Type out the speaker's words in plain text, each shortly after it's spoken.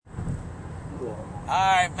Yeah.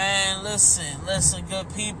 Alright, man, listen,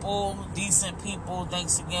 good people, decent people,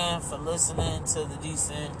 thanks again for listening to the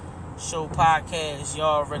Decent Show podcast. You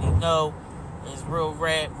all already know it's Real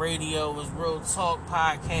Rap Radio, it's Real Talk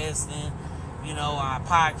podcasting. You know, I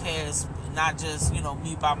podcast not just,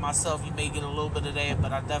 me by myself. You may get a little bit of that,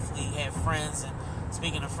 but I definitely have friends. And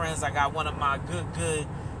speaking of friends, I got one of my good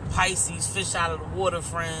Pisces, fish out of the water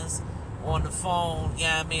friends on the phone.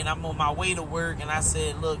 Yeah, I mean, I'm on my way to work, and I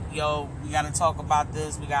said, look, yo, we got to talk about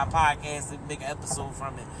this. We got a podcast and make an episode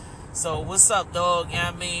from it. So what's up, dog?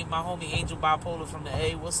 Yeah, I mean, my homie Angel Bypola from the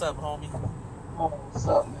A. What's up, homie? Oh, what's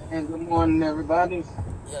up, man? Good morning, everybody.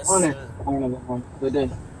 Yes, Morning. sir. Morning. Good day.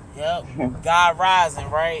 Yep. God rising,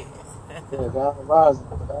 right? Yeah, God rising.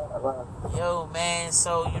 God rising. Yo, man,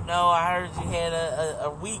 so, I heard you had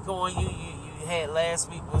a week on you. You had last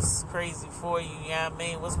week was crazy for you. You know what I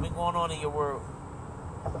mean? What's been going on in your world?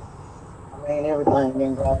 I mean, everything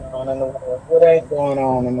been going on in the world. What ain't going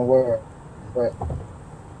on in the world? But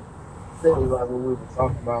really, like what we were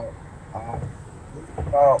talking about, we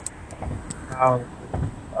about how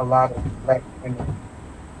a lot of black women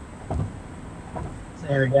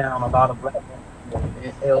tear down a lot of black women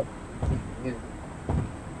in the LGBT community.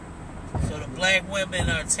 So And the you know, black women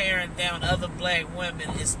are tearing down other black women,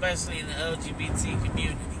 especially in the LGBT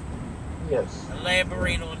community. yes.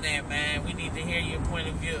 Elaborate on that, man. We need to hear your point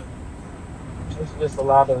of view. It's just a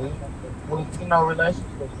lot of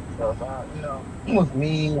relationships and stuff. With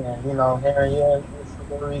me and Harriet, it's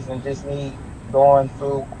stories and just me going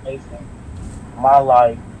through life and my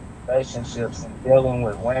life, relationships and dealing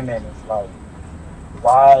with women. It's like,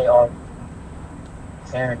 why are we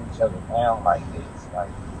tearing each other down like this? Like,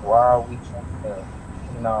 why are we trying to,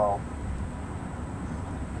 you know,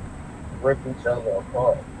 rip each other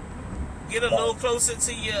apart? Get a little Like, closer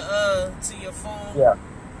to your phone. yeah,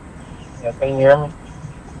 yeah. Can you hear me?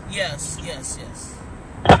 Yes.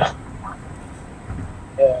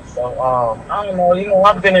 Yeah, so I don't know,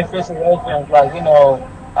 I've been in situations like,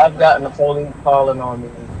 I've gotten the police calling on me,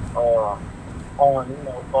 on,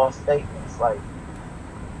 false statements. Like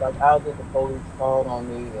I'll get the police called on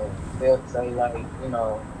me and they'll say like,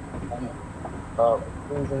 I'm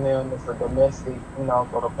accusing them, it's a domestic,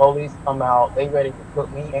 so the police come out, they ready to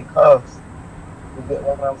put me in cuffs. You get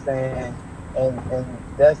what I'm saying? And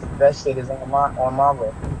that shit is on my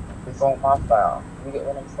record. It's on my file. You get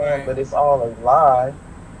what I'm saying? Right. But it's all a lie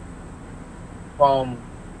from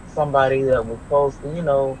somebody that was supposed to, you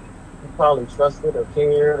probably trusted or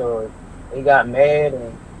cared, or they got mad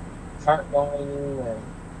and turned on you and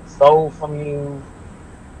stole from you.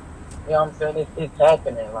 You know what I'm saying? It's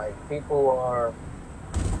happening. Like people are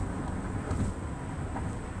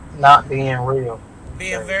not being real.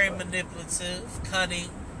 Being Say, very but manipulative, cunning,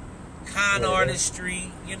 con yeah,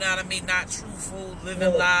 artistry. You know what I mean? Not truthful,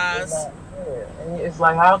 living yeah, they're lies. not. Yeah, and it's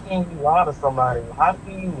like, how can you lie to somebody? How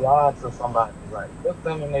can you lie to somebody? Like look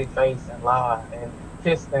them in their face and lie and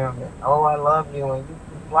kiss them and oh, I love you, and you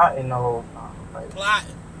keep plotting the whole time. Like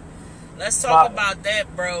Plotting. Let's talk plotting. about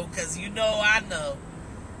that, bro, because I know.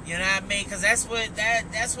 You know what I mean? Because that's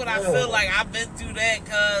what I feel Yeah. like. I've been through that,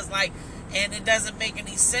 cause like, and it doesn't make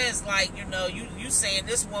any sense. Like, you saying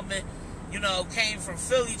this woman, came from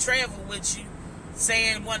Philly, traveled with you,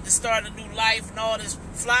 saying wanted to start a new life and all this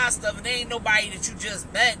fly stuff, and there ain't nobody that you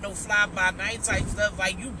just met, no fly by night type stuff.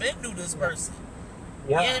 Like you been through this person.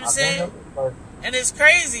 You know Yeah, what I'm I've been saying? with this person. And it's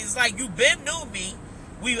crazy. It's like you been knew me.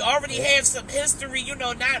 We already Yeah, have some history,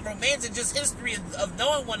 not romantic, just history of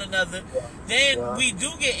knowing one another. yeah, Then yeah. we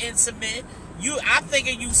do get intimate. I'm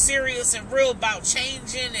thinking you serious and real about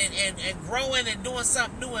changing and growing and doing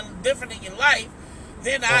something new and different in your life.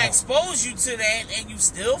 Then I Damn. expose you to that and you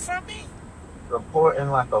steal from me? Reporting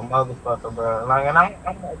like a motherfucker, bro. Like, and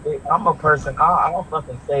I'm a person. I'll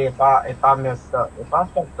fucking say if I messed up. If I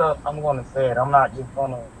fucked up, I'm gonna say it. I'm not just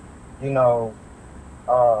gonna, you know,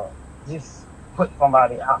 uh, just put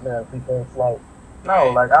somebody out there because like, no,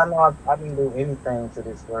 Right, like I know I didn't do anything to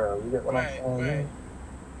this girl. You get what I'm right, saying? right, You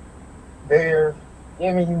there,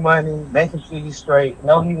 giving you money, making sure you straight.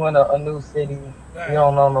 Know you in a new city. You right,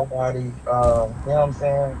 don't know nobody. You know what I'm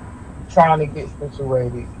saying? Trying to get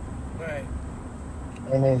situated, right.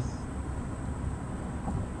 and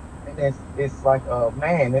it's like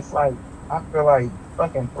man, it's like I feel like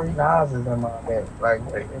fucking three knives is in my back, like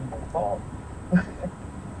waiting to fall.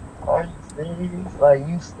 Are you serious? Like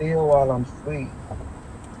you steal while I'm asleep,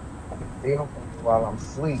 steal from me while I'm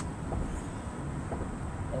asleep,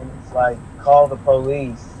 and it's like call the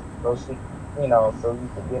police so so you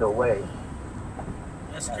could get away.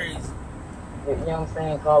 That's Like crazy. you know what I'm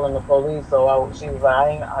saying? Calling the police. So she was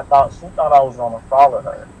like, I thought she thought I was gonna follow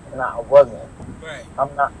her, and I wasn't. Right.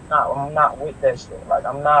 I'm not with that shit. Like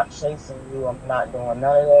I'm not chasing you. I'm not doing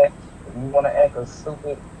none of that. If you wanna act a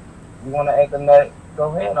stupid, you wanna act a nut,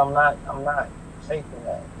 go ahead. I'm not chasing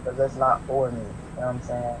that because that's not for me. You know what I'm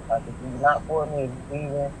saying? Like if you're not for me, if you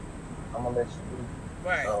leaving, I'm gonna let you be.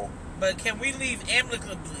 Right. So But can we leave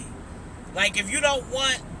amicably? Like, if you don't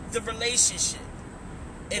want the relationship,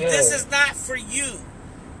 if this yeah, is not for you,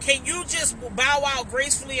 can you just bow out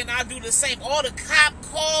gracefully and I'll do the same? All the cop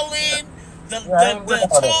yeah, calling, yeah, I ain't with the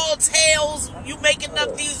all that. tall tales, I ain't you with making all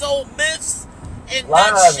up that. these old myths and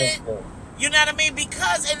nut Lies and shit. shit. You know what I mean?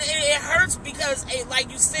 Because and it hurts because,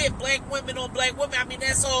 like you said, black women on black women. I mean,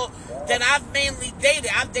 that's all Yeah, that I've mainly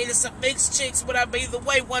dated. I've dated some mixed chicks, whatever. Either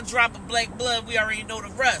way, one drop of black blood, we already know the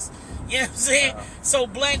rest. You know what I'm saying? yeah. So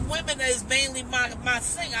black women is mainly my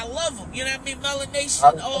thing. I love them. You know what I mean? I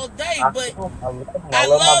Melanation love, all day, I but do. I love them. I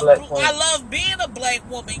love my black I queen. love being a black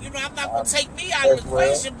woman. You know, I'm not gonna Um, take me out of as the well.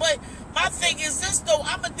 equation. But my thing is this though,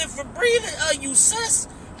 I'm a different breed of you, sis.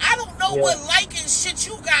 I don't know Yeah, what liking shit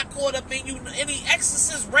you got caught up in you, any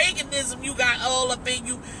exorcist Reaganism you got all up in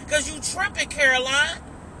you, cause you tripping, Caroline.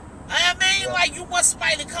 I mean, yeah. like, you want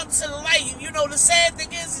somebody to come to the light. You know, the sad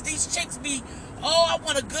thing is these chicks be, oh, I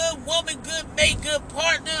want a good woman, good mate, good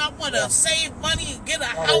partner. I want Yeah. to save money and get a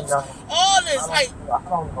No, they house. don't. All this, like, I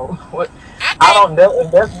don't know what. I I gave don't.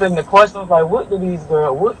 That's been the question. Like, what do these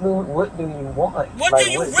girls? What do you want? What do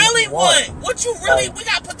Like, you what do you really want? want? What you really, Like, we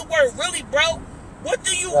gotta put the word really, bro. What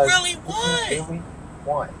do you like, really what do you want? really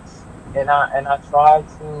want? And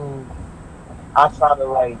I try to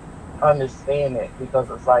like understand it because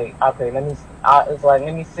it's like, okay, it's like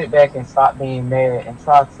let me sit back and stop being mad and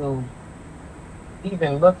try to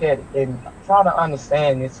even look at it and try to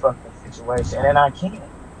understand this fucking situation. And I can't.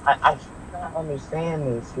 I cannot understand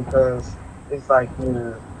this because it's like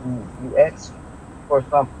you ask for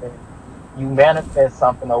something, you manifest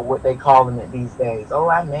something, or what they calling it these days. Oh,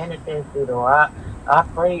 I manifested, or I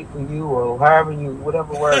prayed for you, or however you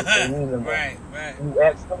whatever words they're using. But Right, right. you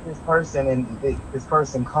ask for this person, and this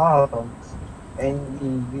person comes,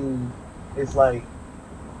 and it's like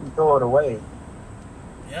you throw it away.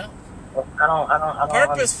 Yeah. I don't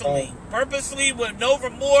understand. Purposefully with no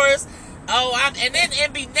remorse. Oh, and then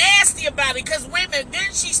and be nasty about it. Cause wait a minute,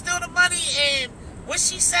 didn't she steal the money? And what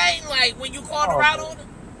she say? Like when you called her Oh out man, on it?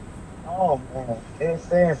 oh man, it's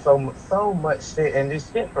saying so much shit, and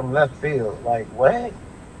this shit from left field. Like what?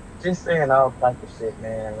 Just saying all type of shit,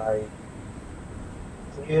 man. Like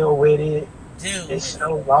deal with it. Deal It's with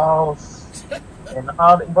show loss and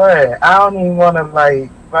all that. But I don't even want to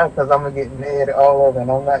like, right? Because I'm gonna get mad all over,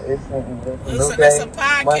 and I'm not. It's a new Listen, it's a day. It's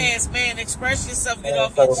Monday, podcast, man. Express yourself, get and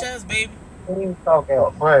off your so chest, baby. she's talking,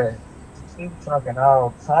 bruh. She's talking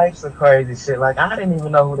all types of crazy shit. Like I didn't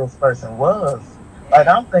even know who this person was. Like Right.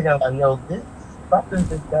 I'm thinking, like, yo, this something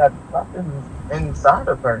just got something inside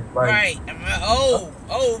of her. Like, Right.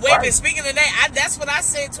 Oh, wait a minute. right? Speaking of that, that's what I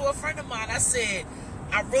said to a friend of mine. I said,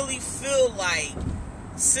 I really feel like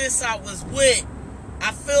since I was with,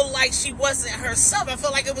 I feel like she wasn't herself. I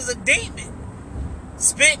feel like it was a demon.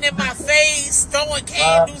 Spitting in my face, throwing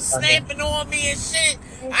Uh, candles, I mean, snapping on me and shit.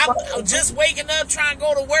 I'm right. just waking up trying to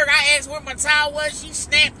go to work. I asked where my towel was. She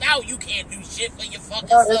snapped out. You can't do shit for your fucking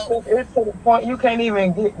No, self. it's to the point you can't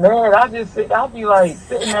even get mad. I'll be like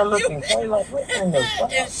sitting there You looking crazy, like, what in the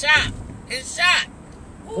in fuck? shock. In shock.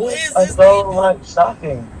 Who It's is like this so demon? like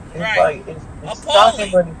shocking. It's Right. like it's shocking,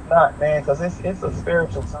 Appalling. but it's not, man, because it's a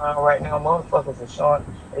spiritual time right now. Motherfuckers are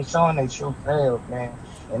showing their true selves, man.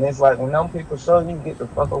 And it's like when them people show you, get the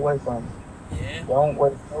fuck away from them. Yeah. Don't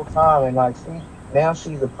waste no time. And like now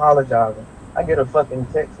she's apologizing. I get a fucking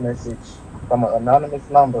text message from an anonymous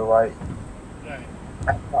number, right? Right.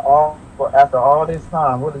 After all this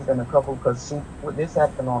time, what has been a couple? Because this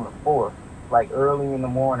happened on the 4th, like early in the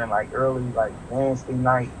morning, like early like Wednesday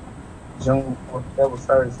night, June 4th. That was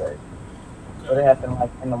Thursday, but Okay. it happened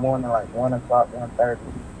like in the morning, like 1 o'clock,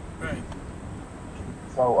 1:30. Right.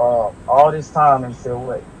 So all this time until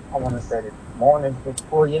what I want to say the morning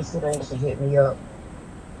before yesterday, she hit me up.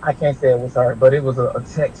 I can't say it was her, but it was a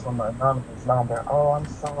text from an anonymous number. Oh, I'm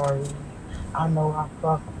sorry. I know I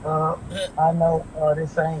fucked up. I know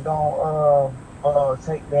this ain't gonna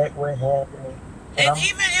take back what happened. And And I'm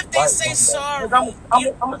even if they writing say on that. Look, sorry,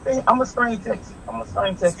 you I'm a screen text. I'm a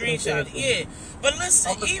screen text it and send screenshot it it. to you. Yeah. But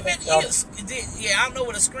listen, I'm a even screenshot it. yeah, I don't know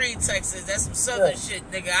what a screen text is. That's some southern Yeah, shit,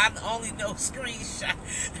 nigga. I only know screenshot.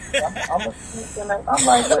 I'm a screen send it. I'm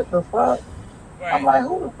like, what the fuck? I'm Right. like,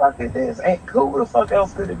 who the fuck is this? Ain't who the fuck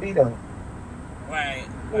else could it be though? Right.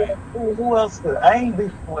 Right. Who else could? I ain't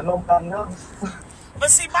beefing with nobody else. But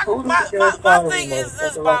see, my Who the my, fuck my, else my calling me, thing is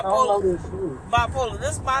this, motherfucker? Like, I don't bipolar. know this shit. Bipolar,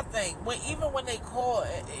 this is my thing. Even when they call,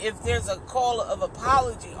 if there's a call of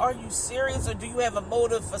apology, are you serious or do you have a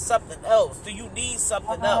motive for something else? Do you need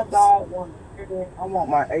something I else? don't want to hear that. I want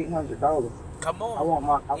my $800. Come I on. want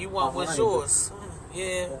my I You want my want what's money, bro. yours.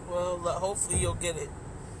 Yeah, well, hopefully you'll get it.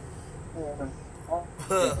 Yeah.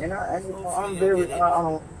 Hopefully I'm you'll very, get it.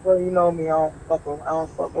 well, you know me, I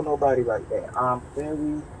don't fuck with nobody like that.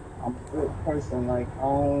 I'm a good person. Like, I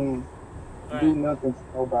don't Right, do nothing to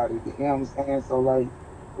nobody. You know what I'm saying? So, like,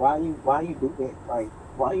 why you do that? Like,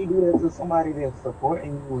 why you do that to somebody that's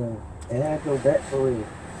supporting you and has your back for real?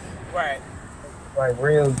 right, Like,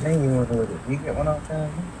 real genuine with it. You get what I'm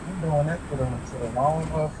saying? You doing that to the wrong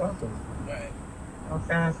motherfuckers. right. You know what I'm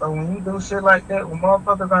saying? So when you do shit like that, when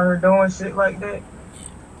motherfuckers out here doing shit like that,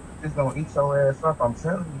 it's gonna eat your ass up. I'm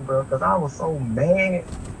telling you, bro. Cause I was so mad.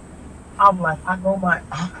 I'm like, I know my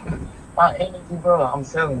my energy, bro. I'm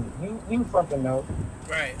telling you, you fucking know.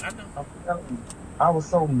 Right, I know. I'm telling you. I was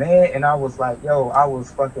so mad, and I was like, yo, I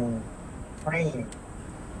was fucking praying.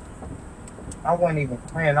 I wasn't even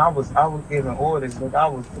praying. I was giving orders. Look, I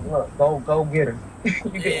was look, go get her.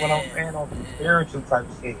 You get what I'm Yeah, saying on some yeah. spiritual type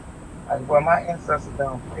shit. Like, well, my ancestors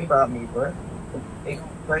don't play about me, bro. They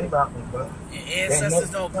don't play about me, bro. Your That ancestors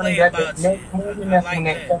next don't morning, play that the about you. next morning, I that's when like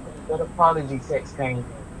that that. fucking that apology text came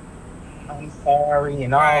in. I'm sorry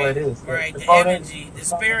and all of Right, this. But right. The before that, energy, the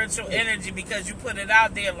before that spiritual shit, energy, because you put it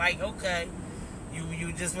out there like, okay,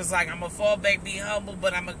 you just was like, I'm gonna fall back, be humble,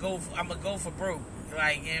 but I'm gonna go for broke.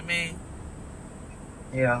 Like, yeah, man,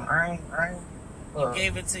 yeah, I ain't. you Uh,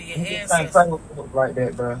 gave it to your you just can't play ancestors. with folks like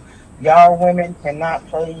that, bro. Y'all women cannot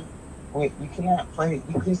play with. You cannot play.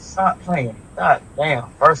 You just stop playing. God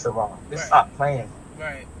damn. First of all, just Right, stop playing.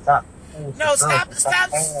 right. Stop playing with No, yourself and stop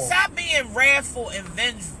playing stop being wrathful and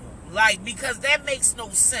vengeful. Like, because that makes no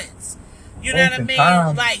sense. You know what I wasting mean?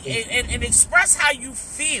 time. Like, and express how you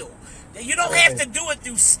feel. You don't have Yeah, to do it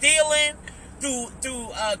through stealing, through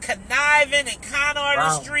conniving and con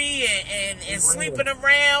bro. artistry Be and real. sleeping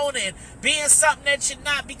around and being something that you're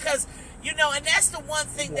not. Because and that's the one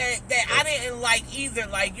Be thing real. that I didn't like either.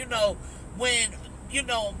 Like, when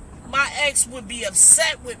my ex would be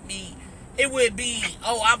upset with me, it would be,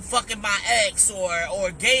 oh, I'm fucking my ex,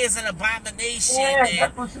 or gay is an abomination, Yeah, and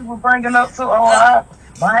that's what she was bringing up too. Oh, uh,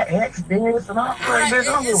 my ex this, and I was like, bitch, I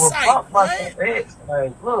don't give it's a like, fuck about what? your ex.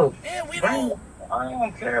 Like, look, Man, we bring don't. it. I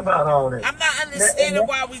don't care about all that. I'm not And understanding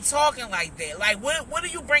why we talking like that. Like, what are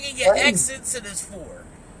you bringing your that's ex into this for?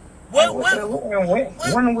 like, What what what?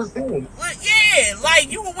 when was this? Yeah,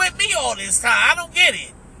 like you were with me all this time. I don't get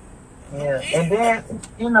it. Yeah, and then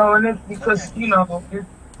and it's Come because on.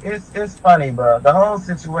 it's funny, bro. The whole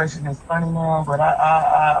situation is funny now, but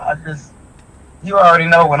I just you already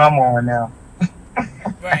know what I'm on now.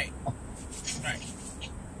 Right, right,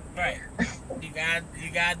 right. You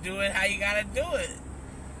gotta do it how you gotta do it.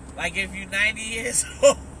 Like if you're 90 years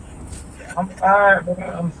old. I'm tired, man.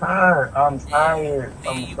 I'm tired. I'm Yeah, tired.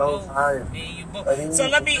 me and I'm you so both. tired. Me and you both. But So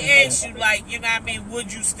let me it ask you, like, you know what I mean?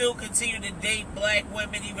 Would you still continue to date black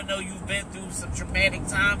women even though you've been through some traumatic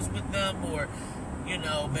times with them, or,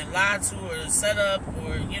 been lied to or set up,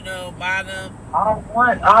 or, by them?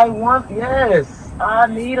 I want, yes. I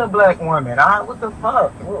need a black woman. What the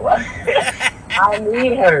fuck? I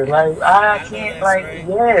need her. Like, I I know can't, that's like, right.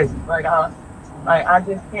 yes. I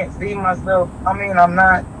just can't see myself. I mean, I'm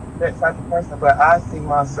not that type of person, but I see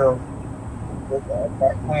myself with a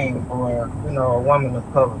black queen or, a woman of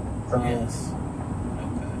color. So, Yes.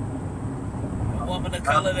 Okay. A woman of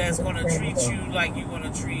I'm color that's just gonna saying, treat you like you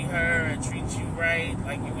wanna treat her and treat you right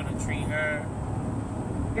like you wanna treat her.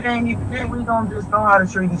 it ain't even that we don't just know how to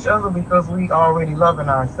treat each other because we already loving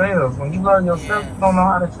ourselves. When you love yourself, you don't Yes. know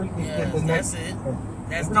how to treat the Yes, next that's it. person. If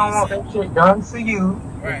That's you don't want decent. that shit done to you,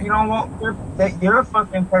 if Right. you don't want that your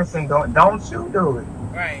fucking person don't you do it.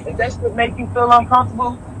 Right. If that shit make you feel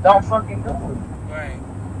uncomfortable, don't fucking do it. Right.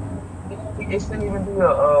 It shouldn't even be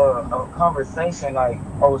a conversation like,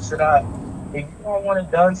 oh, should I? If you don't want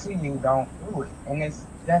it done to you, don't do it. And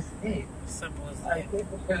that's it. Simple as that. Like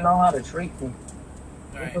people should know how to treat people.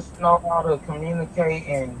 Right. People should know how to communicate,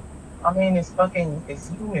 and I mean, it's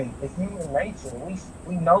human. It's human nature.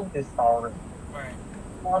 We know this already. Right.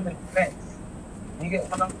 Common sense. You get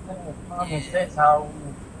what I'm saying? It's common Yeah. sense how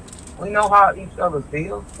we know how each other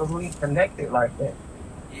feels because we connected like that.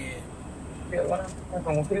 Yeah. You get what I'm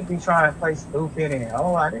saying? When people be trying to play stupid and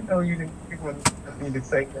oh, I didn't know you wanted me to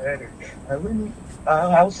say that. Or, I really,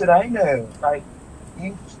 how should I know? Like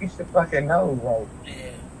you should fucking know. Like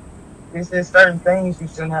Yeah. there's certain things you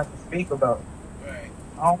shouldn't have to speak about. Right.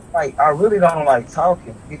 I really don't like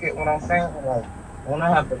talking. You get what I'm saying? Like when I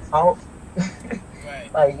have to talk,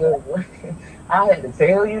 Right. Like, I had to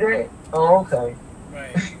tell you that? Oh, okay.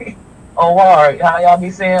 Right. Oh, all right. How y'all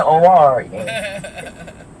be saying, oh, all right, man?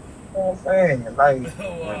 You know what I'm saying? Like, Oh,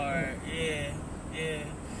 mm, alright. Yeah. Yeah.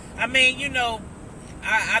 I mean,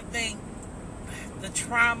 I think the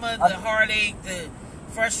trauma, I, the heartache, the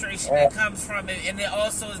frustration yeah, that comes from it, and it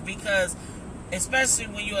also is because, especially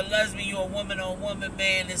when you're a lesbian, you're a woman on woman,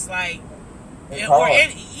 man. It's like, it's hard.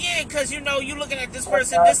 yeah, because you looking at this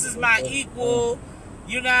That's person. not This is it's my just, equal.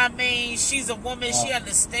 You know what I mean? She's a woman. yeah, She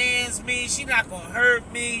understands me. She not gonna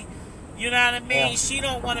hurt me. You know what I yeah, mean? She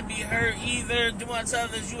don't want to be hurt either. Do unto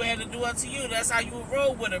others you had to do unto you. That's how you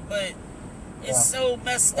roll with her. But it's yeah, so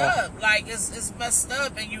messed yeah. up. Like it's messed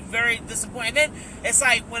up, and you very disappointed. And then it's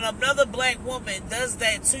like when another black woman does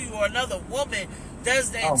that to you, or another woman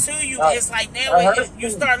does that Um, to you. that, It's like now that hurts you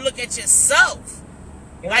me. start looking at yourself.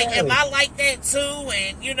 Like, am Yes. I like that too?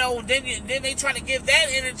 And then they try to give that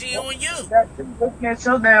energy What on you. that you looking at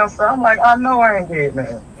your damn self? I'm like, I know I ain't did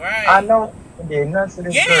nothing. I Right. know I ain't did nothing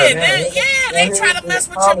to this girl. Yeah. Now, They try here's to the mess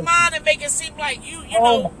with your apology. mind and make it seem like you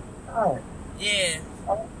Oh know. my God. Yeah.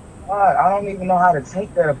 Oh my God. I don't even know how to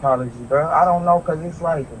take that apology, bro. I don't know because it's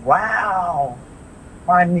like, wow,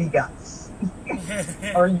 my niggas.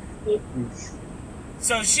 Are you serious?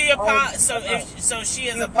 So Oh my God. so she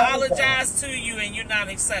has You apologize. apologized to you and you're not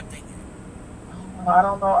accepting it. I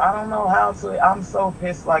don't know. I don't know how to. I'm so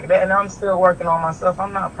pissed like that, and I'm still working on myself.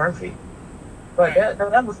 I'm not perfect, but Right.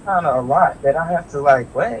 that was kind of a lot that I have to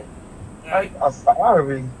like. What? Right. Like, I'm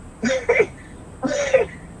sorry.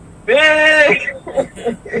 Big.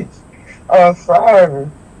 I'm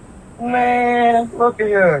sorry, Right. man. Look at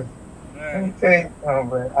here. Let Right. me tell you something,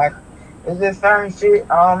 but it's just certain shit.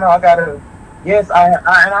 I don't know. I gotta. Yes, and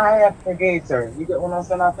I have forgave her. You get what I'm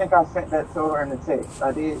saying? I think I sent that to her in the text.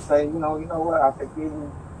 I did say, you know what? I forgive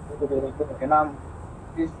you. And I'm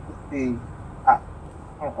just to see. I,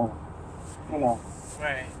 uh-uh, you know,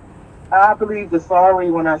 Right. I believe the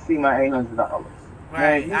sorry when I see my $800. Now,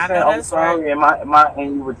 if Right. you I say, know "Oh, that's right. sorry," and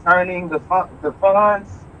and you returning the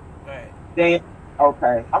funds, Right. then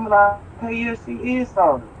okay, I'm like, "Okay, yes, she is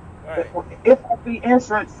sorry." But Right. if I see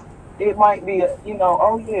insurance, it might be,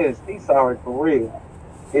 "Oh yes, she's sorry for real."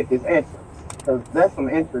 If it's interest, because that's some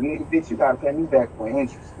interest, bitch. You gotta pay me back for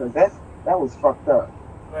interest, because that was fucked up.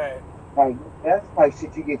 Right. Like that's like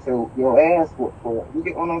shit you get your ass whooped for. You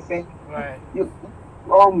get what I'm saying? Right. You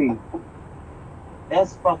owe me.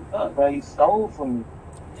 That's fucked up, bro. You stole from me.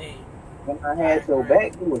 D. When I I had your agree.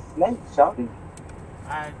 back, you a snake, shawty.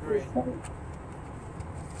 I You a agree. snake.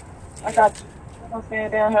 I Yeah. got you know what I'm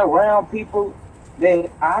saying, down here around people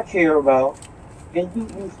that I care about, and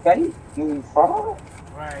you fake and you fraud.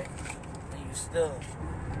 Right. And you still.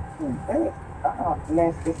 That, and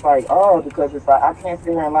that's it's like, oh, because it's like I can't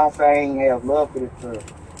sit here and lie say I ain't have love for this girl.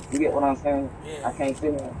 You get what I'm saying? I Yeah. can't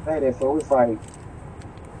sit here and say that. So it's like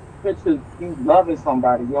picture you loving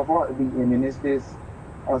somebody, your heart beating, and it's just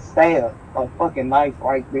a stab, a fucking knife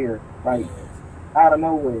right there, like Yeah. out of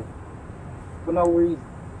nowhere, for no reason.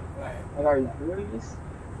 Right. Like, are you serious?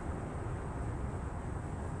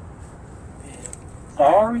 Yeah.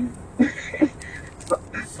 I agree. Sorry?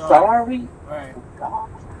 Sorry. Sorry? Right. Oh, God,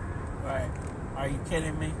 Right. Are you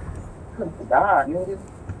kidding me? could have died, nigga.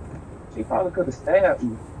 She probably could have stabbed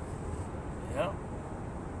me. Yep.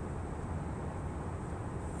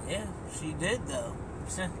 Yeah. She did though.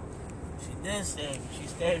 She did stab you. She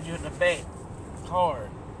stabbed you in the back hard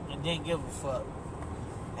and didn't give a fuck.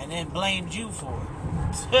 And then blamed you for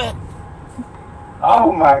it.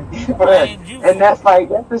 Oh my god! Blamed you And for that's it. like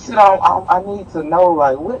that's the shit I need to know.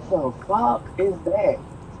 Like, what the fuck is that?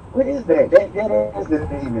 What is that? That is the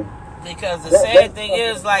demon. Because the That's sad thing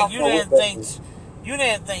something. is, like, I don't know what that is. you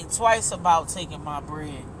didn't think twice about taking my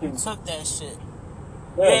bread. You Hmm. took that shit.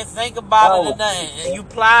 You Yeah, didn't think about it or wow. nothing, and you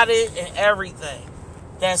plotted and everything.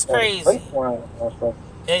 That's Got a crazy. fake one, motherfucker.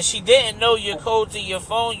 And she didn't know your code to your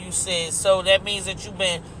phone. You said so. That means that you've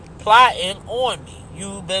been plotting on me.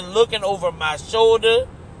 You've been looking over my shoulder.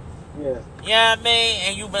 Yeah, You know what I mean?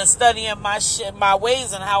 And you've been studying my shit, my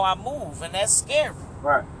ways and how I move, and that's scary.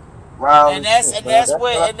 right. Wild as shit, bro. That's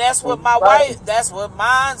what And you my plotting. wife, that's what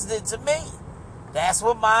mines did to me. That's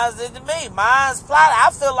what mines did to me. Mines plotted.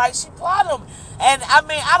 I feel like she plotted them. And I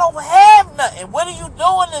mean, I don't have nothing. What are you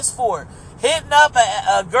doing this for? Hitting up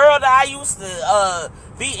a girl that I used to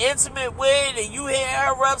be intimate with, and you hit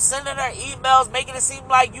her up, sending her emails, making it seem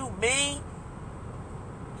like you me.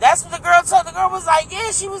 That's what the girl told. The girl was like,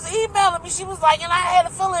 yeah, she was emailing me. She was like, and I had a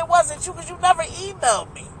feeling it wasn't you because you never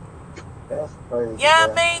emailed me. That's crazy, You know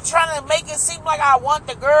what bro. I mean? Trying to make it seem like I want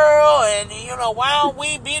the girl and, why don't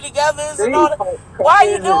we be together and all See, that. like, Why are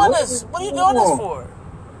you crazy. doing What this? is What are you doing this wrong? for?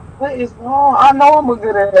 What is wrong? I know I'm a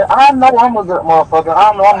good ass. I know I'm a good motherfucker.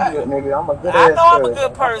 I know I'm a Right. good nigga. I'm a good I ass know I'm a cuz.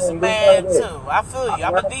 good I person, can't do none of man, that. too. I feel you.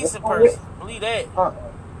 I'm a decent I, person. Believe that. uh,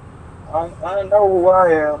 I know who I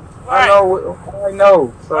am. I Right. know what I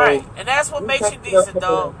know. Right. So And that's what you makes can't you get up decent, there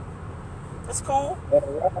dog. That's cool. and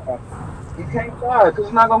lie. You can't lie because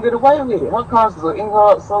you're not gonna get away with it. Her conscience will eat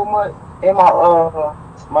her up so much. And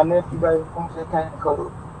my nephew baby mom just came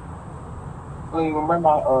because you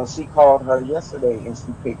remember she called her yesterday and she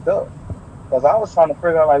picked up. Because I was trying to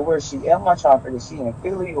figure out like where she am I trying to figure she in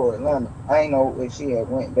Philly or Atlanta. I ain't know if she had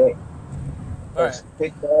went back. So Right. she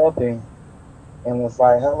picked up and was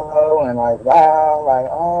like hello and like wow, like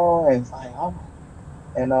oh and it's like oh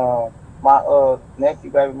and my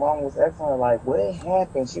nephew baby mom was asking her like what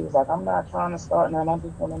happened. She was like, I'm not trying to start nothing, I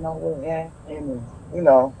just wanna know what happened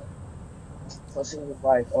and so she was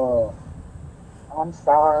like, I'm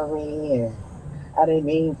sorry and I didn't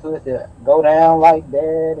mean for it to go down like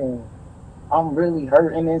that and I'm really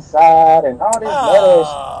hurting inside and all this nut ass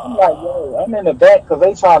shit. I'm like, yo, Oh. I'm in the back because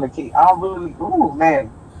they trying to keep. I'm really, ooh,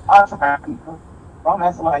 man. I'm trying to keep her. I'm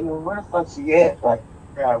asking, like, yo, where the fuck she at? Like,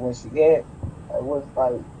 yeah, when she at? It was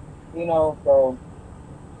like, so,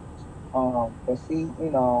 but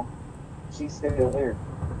she's still here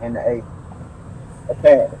in the A.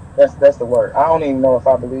 Apparently. That's the word. I don't even know if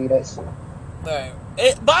I believe that shit. Right.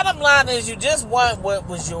 Bottom line is, you just want what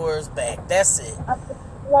was yours back. That's it. I said,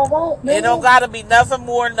 like, what, It don't nigga? gotta be nothing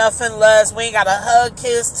more, nothing less. We ain't gotta hug,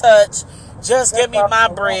 kiss, touch. Just give That's me not my the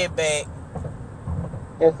want. bread back.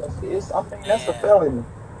 Yeah, 'cause I think that's a Yeah. felony.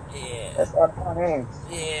 Yeah. That's out of my hands.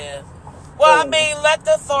 Yeah. Well, I Felony. mean, let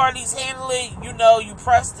the authorities handle it. You know, you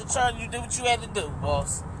pressed the charge. You did what you had to do,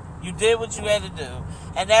 boss. You did what you had to do.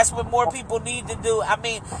 And that's what more people need to do. I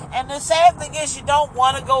mean, and the sad thing is, you don't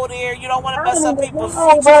want to go there. You don't want to I mess don't up even people's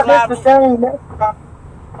know futures, about this the lively. thing. That's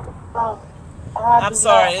I I'm do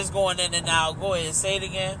sorry, not. it's going in and out. Go ahead, say it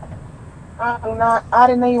again. I do not. I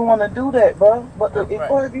didn't even want to do that, bro. But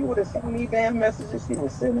Right. if you would have seen me damn messages she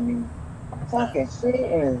was sending me, Uh, talking shit,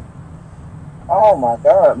 and oh my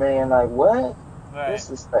god, man, like what? right.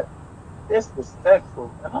 Disrespect, disrespectful.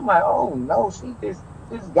 And I'm like, oh no, she just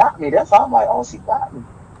got me. That's how I'm like, oh, she got me.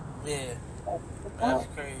 Yeah. Like, what the That's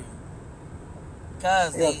fuck? crazy.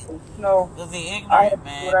 Cause Yeah, they, so, cause they I had to ignorant,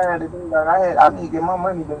 do what man. I had to do. Like I need to get my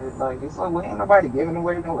money back. Like it's like, well, ain't nobody giving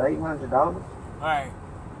away no $800. Right.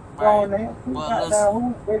 Right. Going there. Who Well, got down?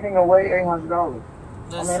 listen. Who's giving away $800?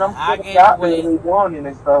 I mean, Listen. I'm I sure they gave out there away. they wanting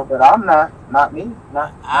and stuff, but I'm not. Not me.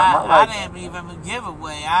 Not my I life like didn't that. even give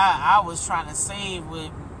away. I was trying to save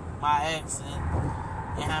with my ex,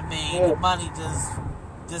 and I mean the Yeah, money just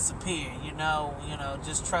disappeared.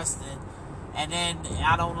 Just trusting. And then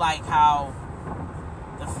I don't like how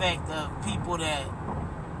the fact of people that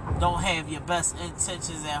don't have your best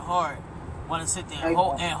intentions at heart want to sit there they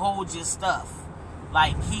don't. and hold your stuff.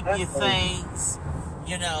 Like, keep That's your crazy. things,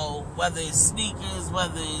 whether it's sneakers,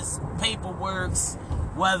 whether it's paperwork,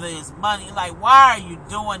 whether it's money. Like, why are you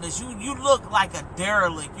doing this? You look like a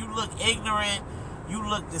derelict. You look ignorant. You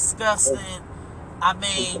look disgusting. That's I stupid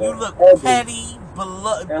mean, you ass. look Ugly. petty,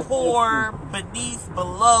 below, That's so poor, stupid. beneath,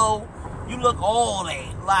 below. You look all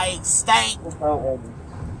that. Like, stank. That's so ugly.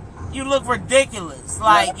 You look ridiculous. Yeah,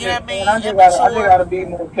 Like, you know what I man, mean? I just Immature. gotta be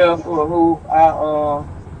more careful of who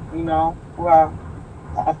who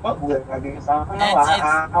I fuck with. I guess I don't know. And, and,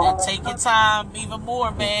 I and don't take your know. time even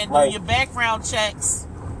more, man. Do Like, your background checks.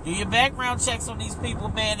 Do your background checks on these people,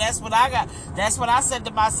 man. That's what I got. That's what I said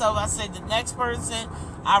to myself. I said, the next person,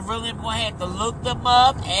 I really am going to have to look them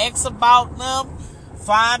up, ask about them,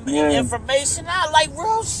 find yeah. information out. Like,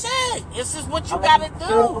 real shit. This is what I you got mean, to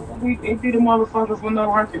do. it be the motherfuckers with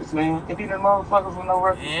no records, man. It be the motherfuckers with no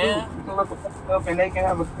records too. Yeah. You can look up and they can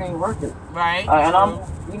have a clean record. Right. And I'm, True.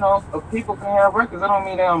 if people can have records, I don't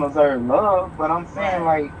mean they don't deserve love, but I'm saying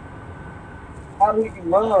Right. like, how do you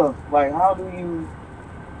love? Like, how do you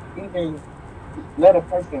even let a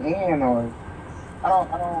person in? Or I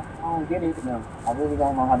don't get it now. I really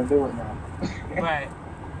don't know how to do it now. Right.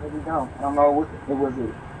 Really don't. I don't know what it was.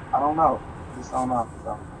 It. I don't know. Just don't know.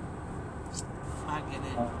 So, I get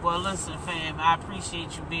it. uh, Well, listen, fam, I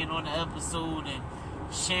appreciate you being on the episode and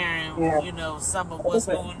sharing, yeah. some of This what's is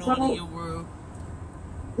an going on in episode. your world.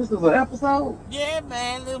 This is an episode. Yeah,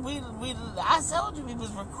 man. I told you we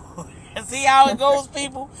was recording. See how it goes,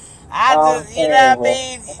 people. I I'm just, saying, what I bro.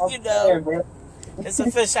 mean. I'm saying, bro. It's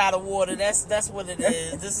a fish out of water. That's what it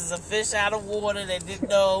is. This is a fish out of water that didn't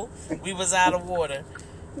know we was out of water.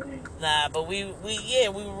 Nah, but we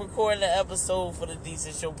were recording the episode for the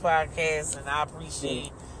Decent Show podcast, and I Yeah.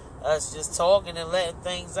 appreciate us just talking and letting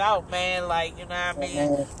things out, man. Like, you know what I mean?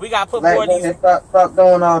 Man, We got to put more black of these. women, stop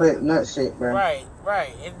doing all that nut shit, bro. Right,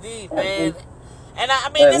 right, indeed, Black man. women, And I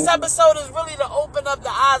mean, black this women, episode is really to open up the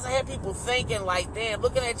eyes and have people thinking, like, damn,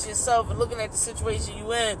 looking at yourself and looking at the situation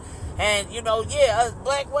you in, and you know, yeah, us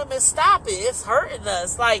black women, stop it. It's hurting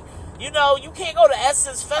us. Like, you know, you can't go to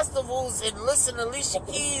Essence festivals and listen to Alicia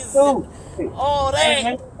Keys and too. all Man, that,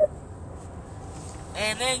 man,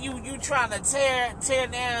 and then you trying to tear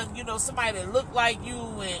down, you know, somebody that look like you,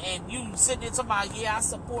 and you sitting there talking about, yeah, I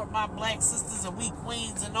support my black sisters and we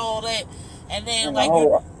queens and all that, and then and the like you,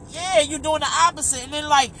 whole, yeah, you're doing the opposite. And then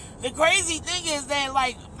like the crazy thing is that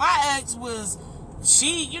like my ex was,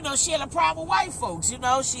 she, you know, she had a problem with white folks, you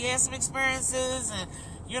know, she had some experiences and,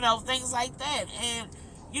 you know, things like that, and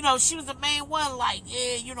you know, she was the main one, like,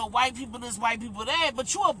 yeah, you know, white people this, white people that,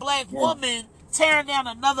 but you a black yeah, woman tearing down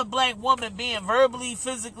another black woman being verbally,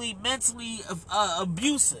 physically, mentally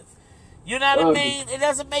abusive. You know what I ugly. mean? It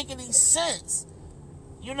doesn't make any sense.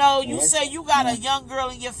 You know, you Yeah, say you got a man. young girl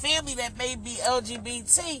in your family that may be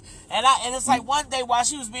LGBT, and it's like Mm. one day while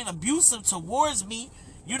she was being abusive towards me,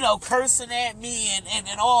 you know, cursing at me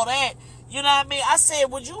and all that. You know what I mean? I said,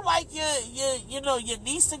 would you like your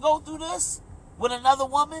niece to go through this with another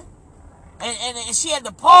woman? And she had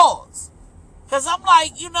to pause. Cause I'm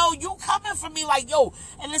like, you know, you coming for me like, yo.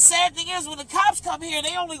 And the sad thing is, when the cops come here,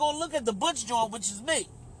 they only gonna look at the butch joint, which is me.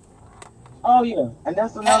 Oh yeah, and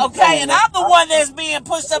that's another Okay, thing. and That I'm the I one think that's being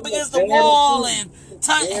pushed up it's against the bad as wall fuck. and It's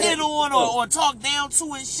bad hit as on fuck. or talked down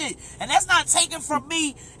to and shit. And that's not taken from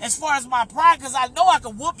me as far as my pride, because I know I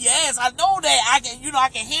can whoop your ass. I know that I can, you know, I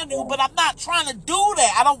can handle you, Yeah, but I'm not trying to do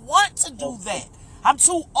that. I don't want to yeah, do that. I'm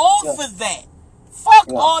too old yeah, for that. Fuck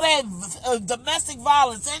yeah. all that domestic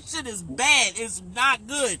violence. That shit is bad. It's not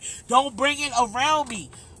good. Don't bring it around me.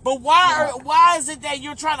 But Yeah. why is it that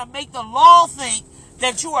you're trying to make the law think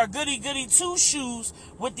that you are goody goody two shoes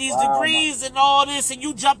with these Wow, my degrees and all this, and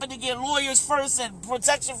you jumping to get lawyers first and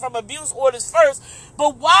protection from abuse orders first?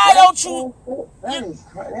 But why that's don't you? so, You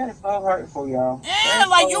that is so hurtful, y'all. yeah, That's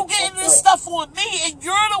like you so getting fucked this up. stuff on me, and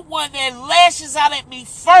you're the one that lashes out at me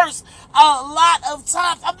first a lot of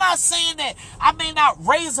times. I'm not saying that I may not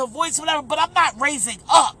raise a voice or whatever, but I'm not raising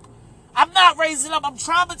up. I'm not raising up. I'm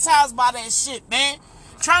traumatized by that shit, man.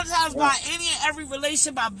 Traumatized Yeah, by any and every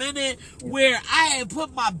relationship I've been in where I had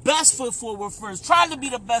put my best foot forward first, trying to be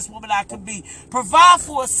the best woman I could be, provide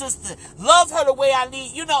for a sister, love her the way I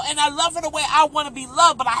need, you know, and I love her the way I want to be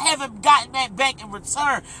loved, but I haven't gotten that back in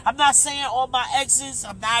return. I'm not saying all my exes,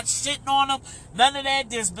 I'm not shitting on them, none of that.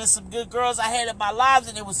 There's been some good girls I had in my lives,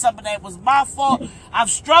 and it was something that was my fault.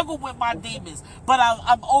 I've struggled with my demons, but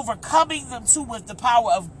I'm overcoming them too with the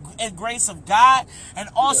power of and grace of God, and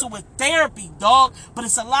yeah, also with therapy, dog. But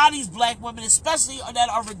it's a lot of these black women, especially, that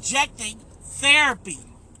are rejecting therapy.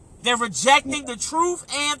 They're rejecting yeah, the truth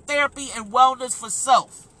and therapy and wellness for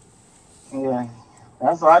self. yeah.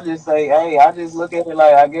 That's why I just say, hey, I just look at it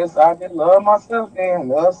like I guess I just love myself and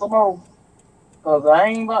love some more. Cause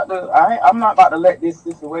I'm not about to let this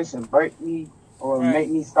situation break me or Right, make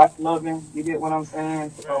me stop loving. You get what I'm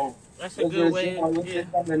saying? right. So That's a it's good just, way. it's Yeah,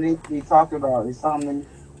 just something that needs to be talked about. It's something that needs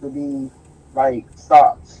to be like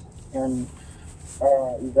stopped and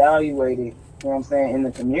evaluated. You know what I'm saying, in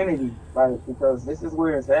the community, like, because this is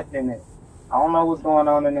where it's happening. At. I don't know what's going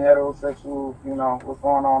on in the heterosexual, what's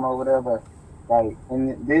going on over there, but like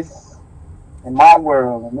in my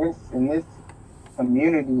world, in this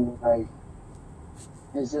community, like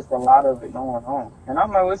it's just a lot of it going on. And I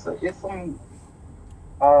know it's some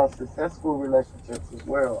successful relationships as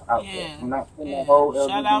well out there. yeah, I'm not saying the yeah. whole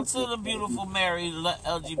Shout out to LGBT the community. beautiful married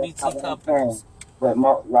That's not LGBT what I'm saying. couples But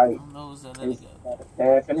like on those that are it's together.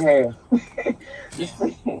 half and half. Yeah, it's,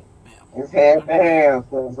 it's yeah. half and Agreed. half.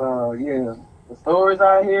 Cause yeah, the stories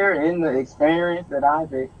I hear and the experience that I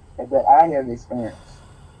have experienced,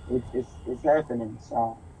 it's happening.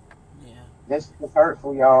 So Yeah, this is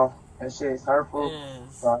hurtful, y'all. That shit is it hurtful.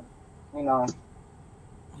 is. But you know.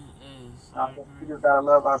 It is. I I guess we agree. just gotta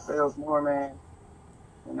love ourselves more, man.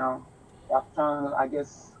 You know, stop trying to. I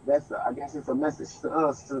guess it's a message to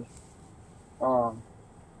us to um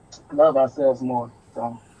love ourselves more.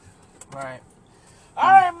 So Right. All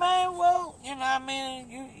um, right, man. Well, you know, I mean,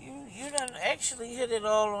 you done actually hit it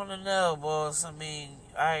all on the nail, boss. I mean,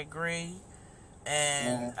 I agree,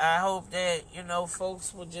 and man, I hope that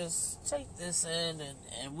folks will just take this in,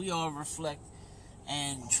 and we all reflect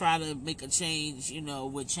and try to make a change.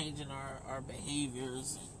 With changing our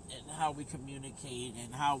behaviors and how we communicate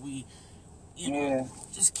and how we, you know, yeah,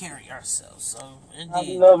 just carry ourselves. So, how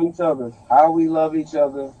we indeed, love each other. How we love each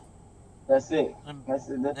other. That's it. um, That's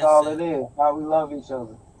it. That's that's all it. it is. How we love each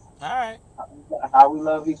other. All right. How we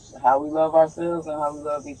love ourselves and how we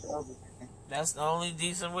love each other. That's the only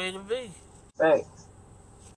decent way to be. Facts.